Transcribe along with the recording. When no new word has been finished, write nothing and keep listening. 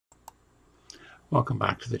Welcome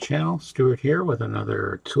back to the channel. Stuart here with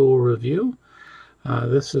another tool review.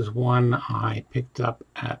 This is one I picked up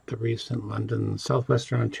at the recent London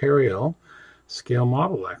Southwestern Ontario Scale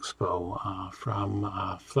Model Expo from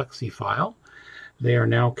FlexiFile. They are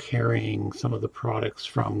now carrying some of the products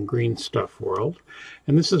from Green Stuff World.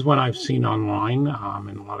 And this is one I've seen online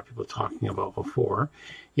and a lot of people talking about before.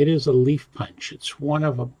 It is a leaf punch. It's one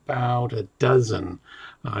of about a dozen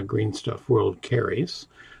Green Stuff World carries.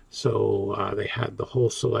 So they had the whole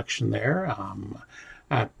selection there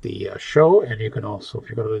at the show, and you can also, if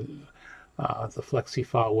you go to the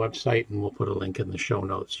FlexiFile website, and we'll put a link in the show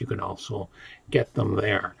notes, you can also get them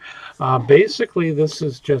there. Basically, this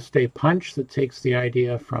is just a punch that takes the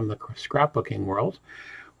idea from the scrapbooking world,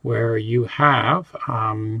 where you have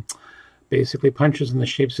basically punches in the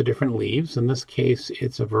shapes of different leaves. In this case,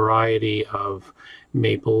 it's a variety of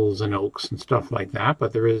maples and oaks and stuff like that,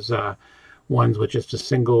 but there is ones with just a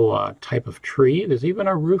single type of tree. There's even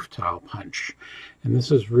a roof tile punch. And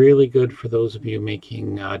this is really good for those of you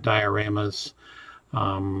making dioramas,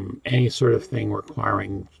 any sort of thing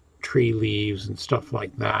requiring tree leaves and stuff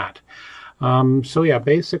like that. So yeah,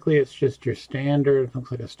 basically it's just your standard,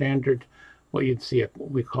 looks like a standard, what you'd see,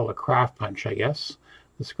 what we call a craft punch, I guess.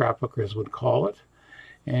 The scrapbookers would call it.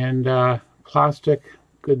 And plastic,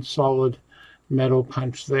 good solid metal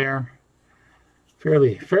punch there.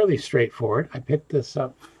 Fairly straightforward. I picked this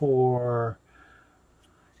up for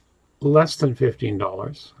less than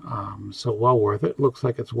 $15, so well worth it. Looks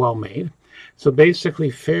like it's well made. So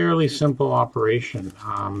basically, fairly simple operation.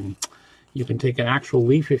 You can take an actual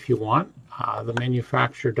leaf if you want. The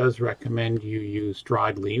manufacturer does recommend you use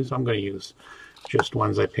dried leaves. I'm going to use just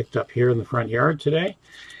ones I picked up here in the front yard today.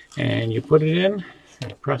 And you put it in,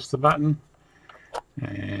 and press the button,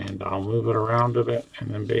 and I'll move it around a bit,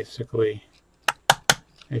 and then basically,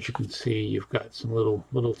 as you can see, you've got some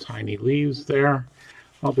little tiny leaves there.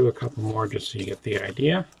 I'll do a couple more just so you get the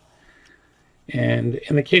idea. And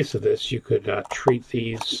in the case of this, you could treat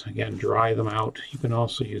these, again, dry them out. You can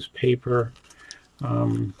also use paper,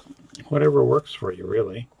 whatever works for you,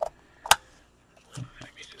 really.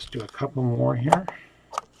 Let me just do a couple more here.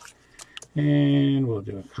 And we'll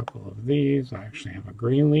do a couple of these. I actually have a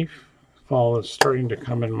green leaf. Fall is starting to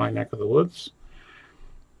come in my neck of the woods.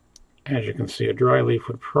 As you can see, a dry leaf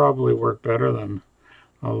would probably work better than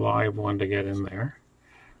a live one to get in there.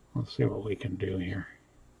 Let's see what we can do here.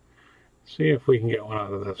 See if we can get one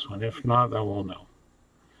out of this one. If not, then we'll know.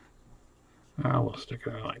 We'll stick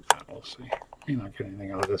it in like that. We'll see. May not get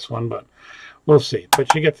anything out of this one, but we'll see.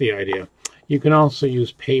 But you get the idea. You can also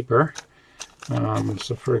use paper.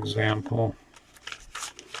 So for example,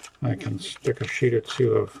 I can stick a sheet or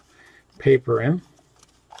two of paper in.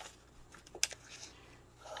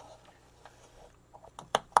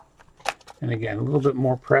 And again, a little bit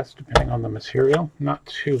more pressed depending on the material. Not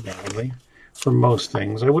too badly for most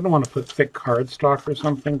things. I wouldn't want to put thick cardstock or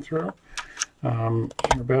something through.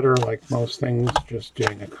 You're better, like most things, just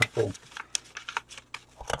doing a couple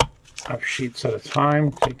of sheets at a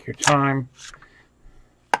time. Take your time.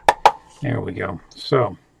 There we go.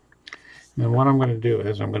 So, then what I'm going to do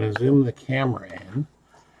is I'm going to zoom the camera in,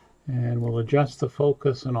 and we'll adjust the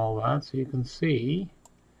focus and all that so you can see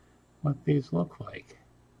what these look like.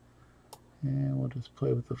 And we'll just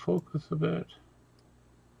play with the focus a bit.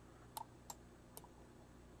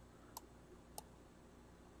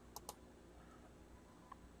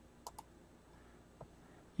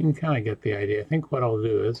 You can kind of get the idea. I think what I'll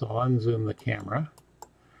do is I'll unzoom the camera,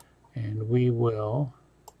 and we will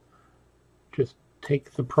just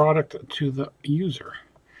take the product to the user,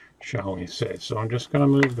 shall we say. So I'm just going to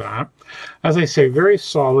move that. As I say, very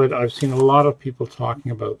solid. I've seen a lot of people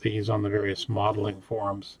talking about these on the various modeling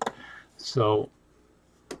forums. So,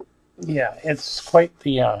 yeah, it's quite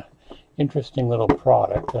the interesting little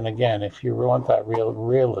product. And again, if you want that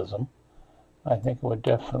realism, I think it would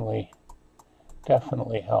definitely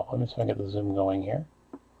help. Let me see if I can get the zoom going here.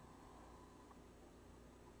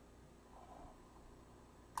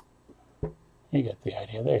 You get the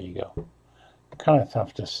idea. There you go. Kind of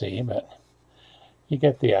tough to see, but you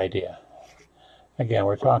get the idea. Again,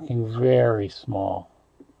 we're talking very small.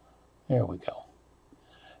 There we go.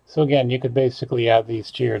 So again, you could basically add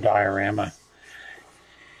these to your diorama,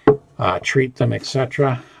 treat them,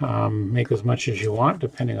 etc. Make as much as you want,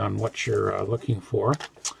 depending on what you're looking for.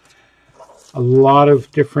 A lot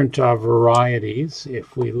of different varieties.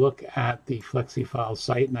 If we look at the FlexiFile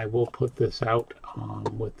site, and I will put this out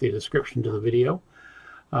with the description to the video,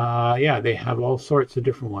 yeah, they have all sorts of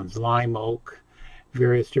different ones. Lime oak,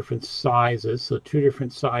 various different sizes, so 2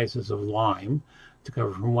 different sizes of lime to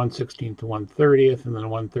cover from 1/16 to 1/30, and then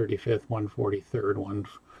 1/35, 1/43,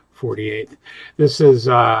 1/48. This is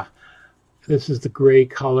the gray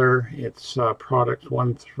color. It's product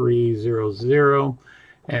 1300,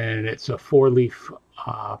 and it's a 4-leaf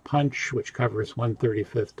punch, which covers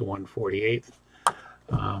 1/35 to 1/48.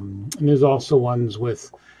 And there's also ones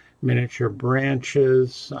with miniature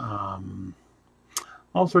branches,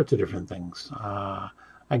 all sorts of different things.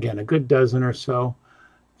 Again, a good dozen or so.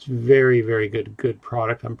 It's very, very good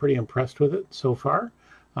product. I'm pretty impressed with it so far.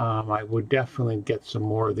 I would definitely get some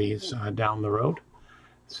more of these down the road.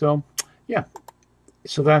 So, yeah.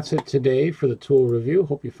 So that's it today for the tool review.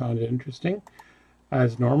 Hope you found it interesting.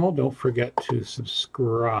 As normal, don't forget to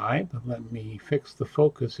subscribe. Let me fix the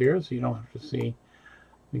focus here so you don't have to see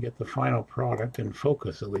me get the final product in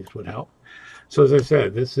focus, at least would help. So as I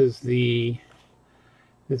said, this is the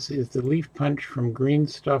leaf punch from Green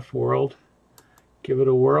Stuff World. Give it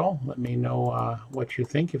a whirl. Let me know what you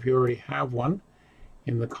think if you already have one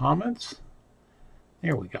in the comments.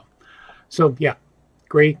 There we go. So yeah,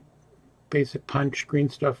 great basic punch. Green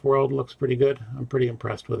Stuff World looks pretty good. I'm pretty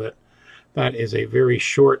impressed with it. That is a very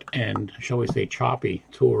short and, shall we say, choppy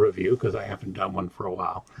tool review because I haven't done one for a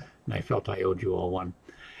while and I felt I owed you all one.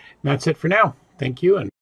 And that's it for now. Thank you. And